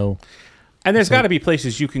 And there's got to be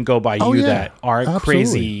places you can go by that aren't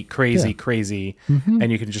absolutely. crazy,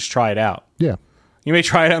 and you can just try it out. Yeah. You may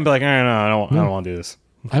try it out and be like, I don't want to do this.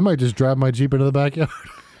 I might just drive my Jeep into the backyard.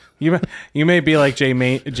 You may be like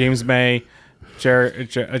James May,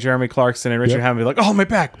 Jeremy Clarkson, and Richard Hammond, be like, oh, my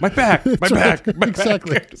back.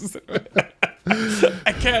 Exactly.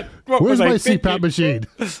 I can't. Where's my CPAP machine?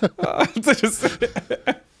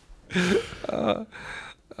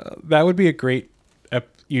 That would be a great.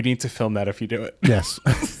 You need to film that if you do it. Yes.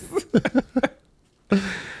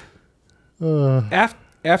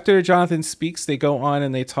 After Jonathan speaks, they go on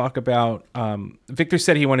and they talk about. Victor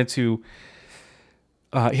said he wanted to.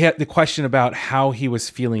 He had the question about how he was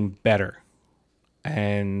feeling better,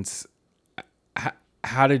 and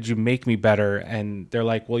how did you make me better? And they're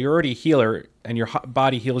like, well, you're already a healer, and your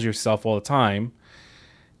body heals yourself all the time.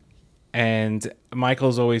 And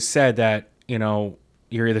Michael's always said that you're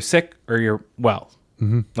either sick or you're well.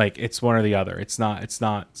 Like it's one or the other. It's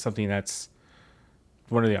not something that's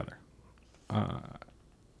one or the other.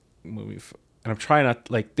 And I'm trying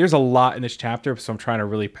to there's a lot in this chapter, so I'm trying to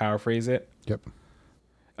really paraphrase it. Yep.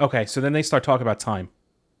 Okay, so then they start talking about time.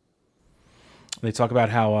 They talk about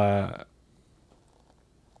how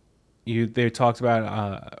they talked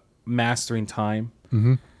about mastering time.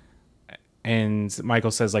 And Michael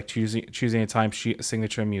says like choosing a time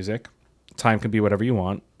signature music. Time can be whatever you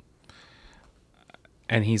want.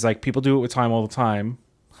 And he's like, people do it with time all the time.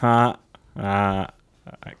 I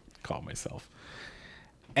call myself.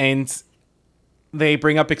 And they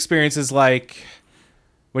bring up experiences like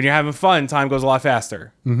when you're having fun, time goes a lot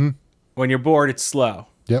faster. When you're bored, it's slow.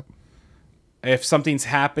 Yep. If something's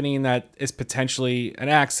happening that is potentially an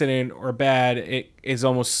accident or bad, it is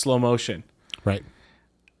almost slow motion. Right.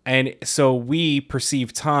 And so we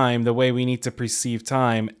perceive time the way we need to perceive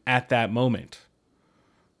time at that moment.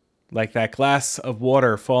 Like that glass of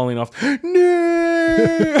water falling off.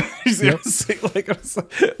 No!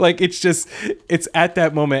 Like it's at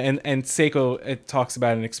that moment. And Seiko, it talks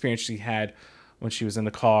about an experience she had when she was in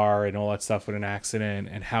the car and all that stuff with an accident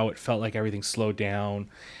and how it felt like everything slowed down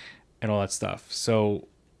and all that stuff. So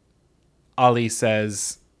Ali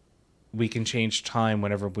says we can change time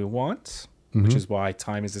whenever we want, which is why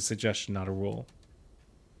time is a suggestion, not a rule.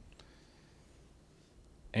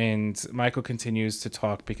 And Michael continues to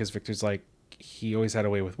talk because Victor's like, he always had a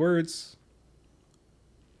way with words.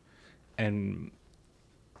 And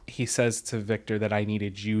he says to Victor that I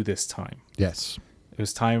needed you this time. Yes. It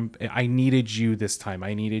was time. I needed you this time.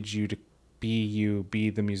 I needed you to be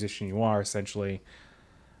the musician you are, essentially.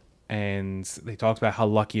 And they talked about how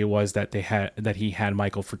lucky it was that he had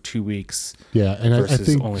Michael for 2 weeks. Yeah, and I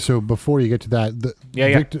think so. Before you get to that,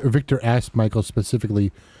 Victor asked Michael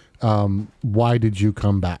specifically, why did you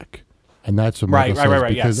come back? And that's what Michael says,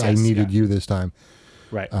 because I needed you this time.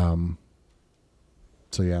 Right.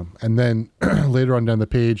 So yeah, and then later on down the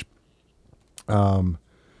page,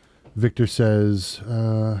 Victor says,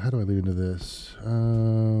 how do I lead into this?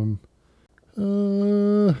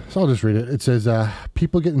 So I'll just read it. It says,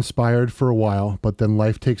 people get inspired for a while, but then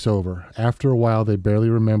life takes over. After a while, they barely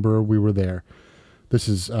remember we were there. This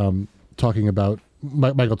is talking about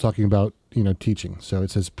Michael talking about teaching. So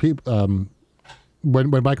it says when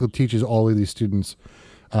Michael teaches all of these students,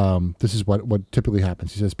 this is what typically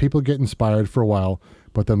happens. He says people get inspired for a while,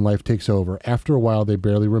 but then life takes over. After a while, they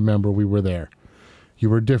barely remember we were there. You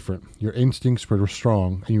were different. Your instincts were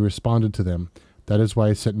strong, and you responded to them. That is why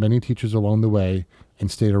I sent many teachers along the way and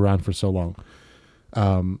stayed around for so long.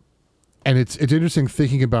 And it's interesting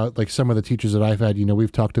thinking about like some of the teachers that I've had. You know,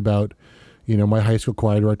 we've talked about, you know, my high school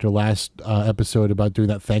choir director last episode about doing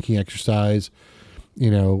that thanking exercise. You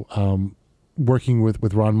know, working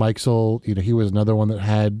with Ron Meixel, you know, he was another one that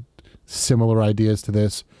had similar ideas to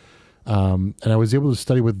this. And I was able to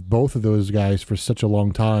study with both of those guys for such a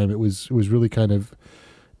long time. It was really kind of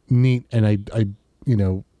neat. And I you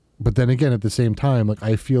know, but then again, at the same time, like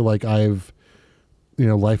I feel like I've, you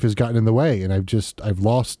know, life has gotten in the way and I've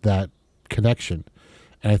lost that connection.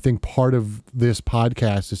 And I think part of this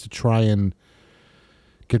podcast is to try and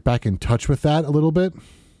get back in touch with that a little bit.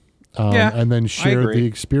 And then share the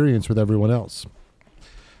experience with everyone else.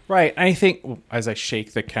 Right. I think as I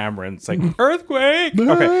shake the camera and it's like, earthquake.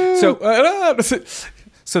 Okay.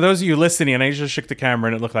 So those of you listening, and I just shook the camera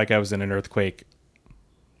and it looked like I was in an earthquake,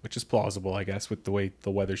 which is plausible, I guess, with the way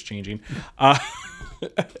the weather's changing.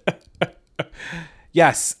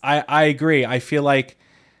 Yes, I agree. I feel like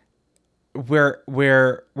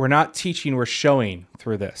we're not teaching, we're showing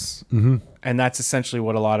through this. Mm-hmm. And that's essentially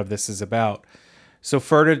what a lot of this is about. So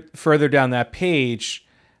further down that page,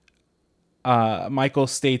 Michael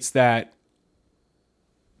states that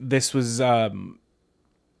this was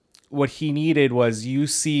what he needed was, you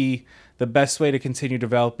see, the best way to continue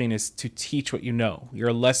developing is to teach what you know.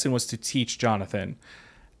 Your lesson was to teach Jonathan,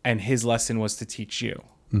 and his lesson was to teach you.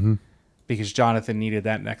 Mm-hmm. Because Jonathan needed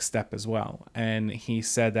that next step as well. And he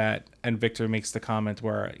said that, and Victor makes the comment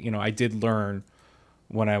where, you know, I did learn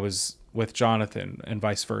when I was with Jonathan and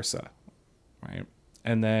vice versa. Right.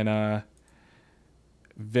 And then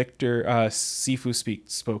Victor, Sifu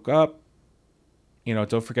spoke up. You know,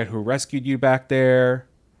 don't forget who rescued you back there.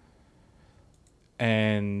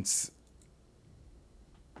 And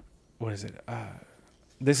what is it?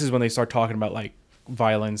 This is when they start talking about like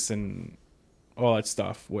violence and all that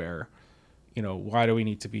stuff where, you know, why do we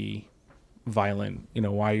need to be violent? You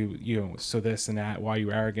know, why you know, so this and that, why are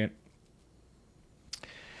you arrogant?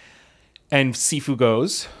 And Sifu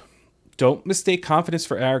goes, don't mistake confidence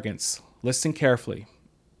for arrogance. Listen carefully.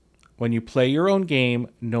 When you play your own game,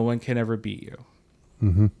 no one can ever beat you.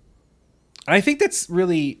 Mm-hmm. And I think that's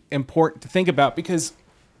really important to think about, because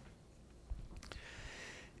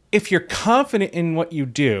if you're confident in what you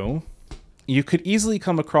do, you could easily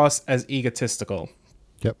come across as egotistical.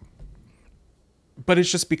 Yep. But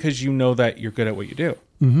it's just because you know that you're good at what you do.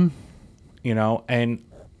 Mm-hmm. You know, and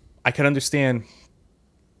I can understand,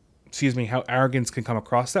 how arrogance can come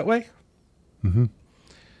across that way. Mm-hmm.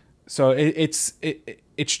 So it's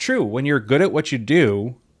true. When you're good at what you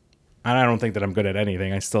do, and I don't think that I'm good at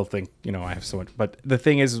anything. I still think, you know, I have so much. But the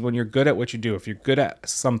thing is when you're good at what you do, if you're good at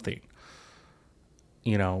something,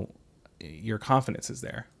 you know, your confidence is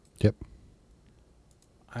there. Yep.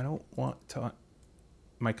 I don't want to...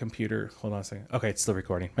 My computer, hold on a second. Okay, it's still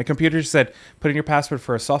recording. My computer just said, put in your password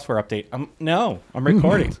for a software update. No, I'm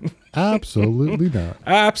recording. Absolutely not.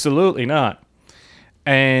 Absolutely not.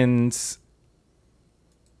 And,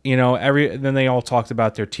 you know, then they all talked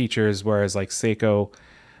about their teachers, whereas like Seiko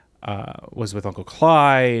was with Uncle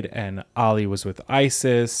Clyde and Ollie was with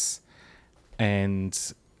Isis, and,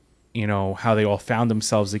 you know, how they all found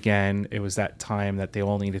themselves again. It was that time that they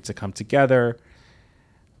all needed to come together.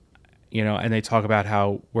 You know, and they talk about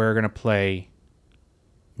how we're going to play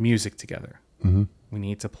music together. Mm-hmm. We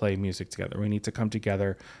need to play music together. We need to come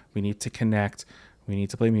together. We need to connect. We need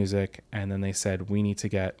to play music. And then they said, we need to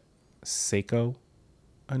get Seiko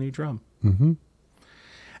a new drum. Mm-hmm.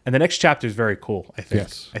 And the next chapter is very cool, I think.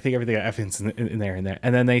 Yes. I think everything happens in there.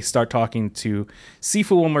 And then they start talking to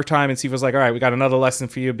Sifu one more time. And Sifu's like, all right, we got another lesson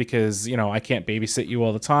for you because, you know, I can't babysit you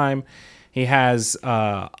all the time. He has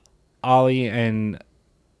Ollie and...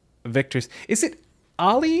 Victor's. Is it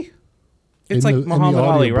Ali? It's like Muhammad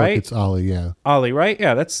Ali, right? It's Ali, yeah. Ali, right?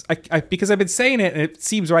 Yeah, that's I because I've been saying it and it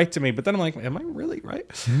seems right to me, but then I'm like, am I really right?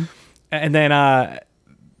 Mm-hmm. And then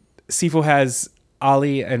Sifu has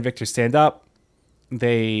Ali and Victor stand up.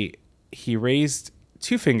 He raised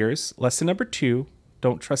 2 fingers. Lesson number 2: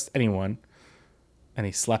 don't trust anyone. And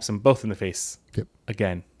he slaps them both in the face. Yep.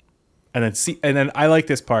 Again. And then I like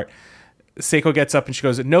this part. Seiko gets up and she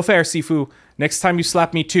goes, no fair, Sifu. Next time you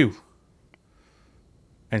slap me too.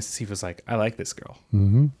 And Sifu's like, I like this girl.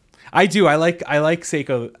 Mm-hmm. I do. I like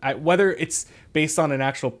Seiko. whether it's based on an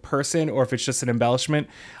actual person or if it's just an embellishment,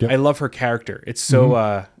 yep. I love her character. It's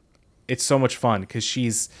so it's so much fun because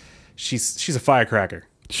she's a firecracker.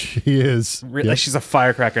 She is. Really, yep. She's a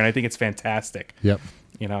firecracker, and I think it's fantastic. Yep.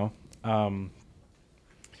 You know.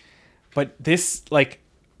 But this, like,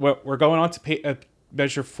 we're going on to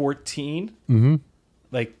measure 14. Mm-hmm.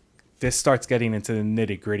 Like, this starts getting into the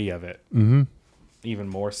nitty gritty of it. Mm-hmm. Even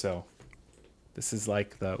more so. This is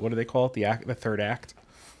like what do they call it? The third act,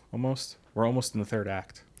 almost. We're almost in the third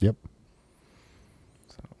act. Yep.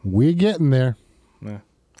 So, we're getting there. Yeah.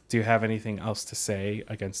 Do you have anything else to say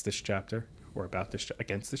against this chapter, or about this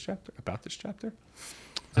against this chapter? About this chapter?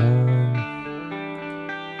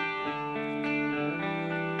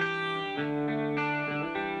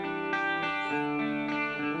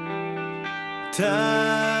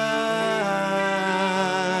 Time,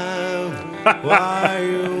 why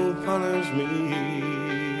you punish me?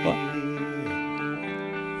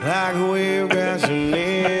 Like a wave crashing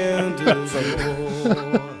into the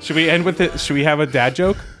shore. Should we end with it? Should we have a dad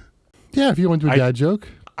joke? Yeah, if you want to do a dad joke.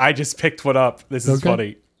 I just picked one up. This is Okay.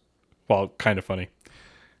 funny. Well, kind of funny.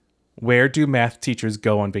 Where do math teachers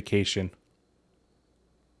go on vacation?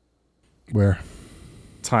 Where?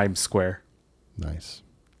 Times Square. Nice.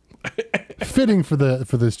 Fitting for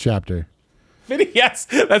this chapter. Yes,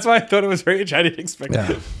 that's why I thought it was very. I didn't expect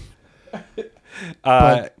Yeah. it.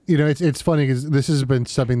 But it's funny because this has been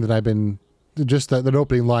something that I've been just that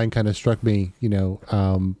opening line kind of struck me.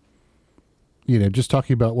 Just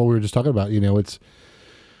talking about what we were just talking about. It's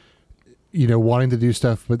wanting to do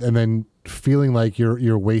stuff, and then feeling like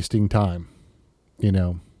you're wasting time.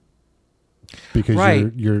 Because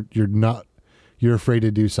Right. you're afraid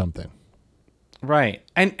to do something. Right.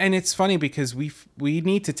 And it's funny because we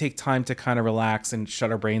need to take time to kind of relax and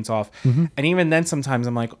shut our brains off. Mm-hmm. And even then sometimes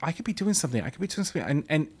I'm like, I could be doing something.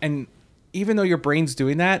 And even though your brain's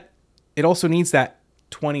doing that, it also needs that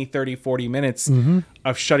 20, 30, 40 minutes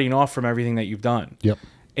of shutting off from everything that you've done. Yep.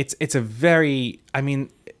 It's a very,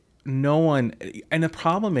 no one, and the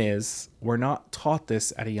problem is we're not taught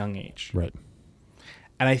this at a young age. Right.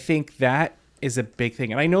 And I think that is a big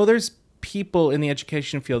thing. And I know there's people in the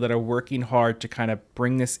education field that are working hard to kind of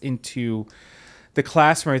bring this into the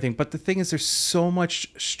classroom and everything. But the thing is, there's so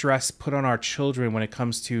much stress put on our children when it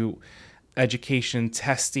comes to education,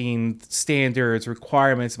 testing, standards,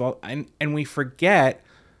 requirements, and we forget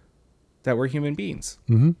that we're human beings.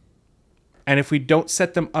 Mm-hmm. And if we don't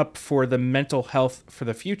set them up for the mental health for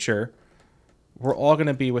the future, we're all going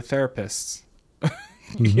to be with therapists.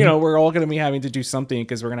 Mm-hmm. We're all going to be having to do something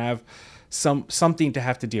because we're going to have something to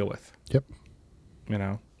have to deal with. Yep.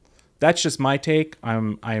 That's just my take. I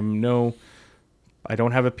don't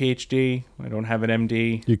have a PhD. I don't have an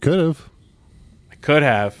MD. You could have. I could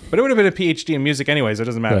have, but it would have been a PhD in music anyways. It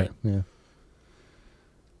doesn't matter. Right. Yeah.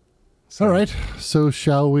 All right. So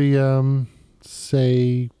shall we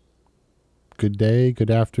say good day,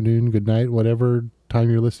 good afternoon, good night, whatever time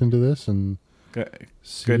you're listening to this, and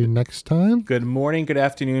see you next time? Good morning, good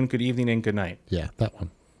afternoon, good evening, and good night. Yeah, that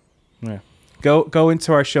one. Yeah. Go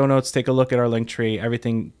into our show notes, take a look at our link tree.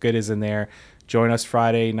 Everything good is in there. Join us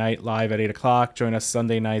Friday night live at 8:00. Join us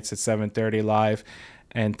Sunday nights at 7:30 live.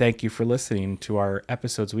 And thank you for listening to our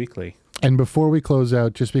episodes weekly. And before we close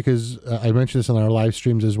out, just because I mentioned this on our live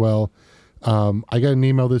streams as well, I got an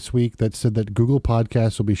email this week that said that Google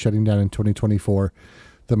Podcasts will be shutting down in 2024.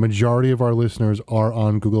 The majority of our listeners are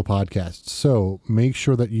on Google Podcasts. So make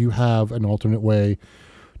sure that you have an alternate way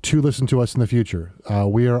to listen to us in the future.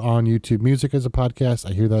 We are on YouTube Music as a podcast.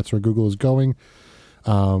 I hear that's where Google is going.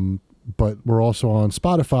 But we're also on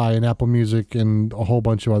Spotify and Apple Music and a whole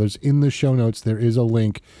bunch of others. In the show notes, there is a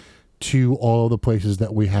link to all the places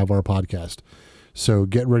that we have our podcast. So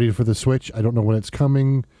get ready for the switch. I don't know when it's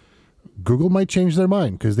coming. Google might change their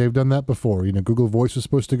mind because they've done that before. Google Voice was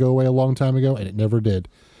supposed to go away a long time ago, and it never did.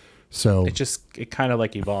 So it kind of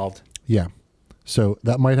like evolved. Yeah. So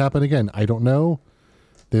that might happen again. I don't know.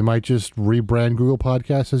 They might just rebrand Google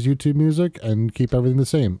Podcasts as YouTube Music and keep everything the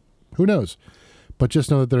same. Who knows? But just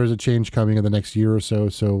know that there is a change coming in the next year or so.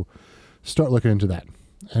 So start looking into that.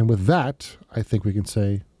 And with that, I think we can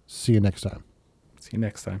say, see you next time. See you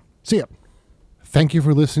next time. See ya. Thank you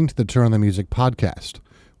for listening to the Turn on the Music podcast.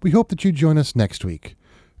 We hope that you join us next week.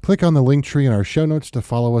 Click on the link tree in our show notes to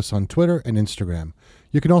follow us on Twitter and Instagram.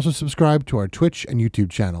 You can also subscribe to our Twitch and YouTube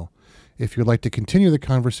channel. If you'd like to continue the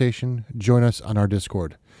conversation, join us on our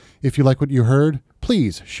Discord. If you like what you heard,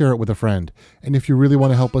 please share it with a friend. And if you really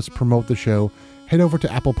want to help us promote the show, head over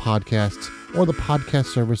to Apple Podcasts or the podcast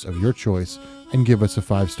service of your choice and give us a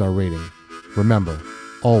 5-star rating. Remember,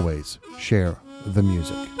 always share the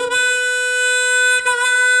music.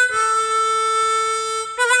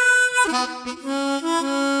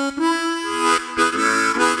 Thank you.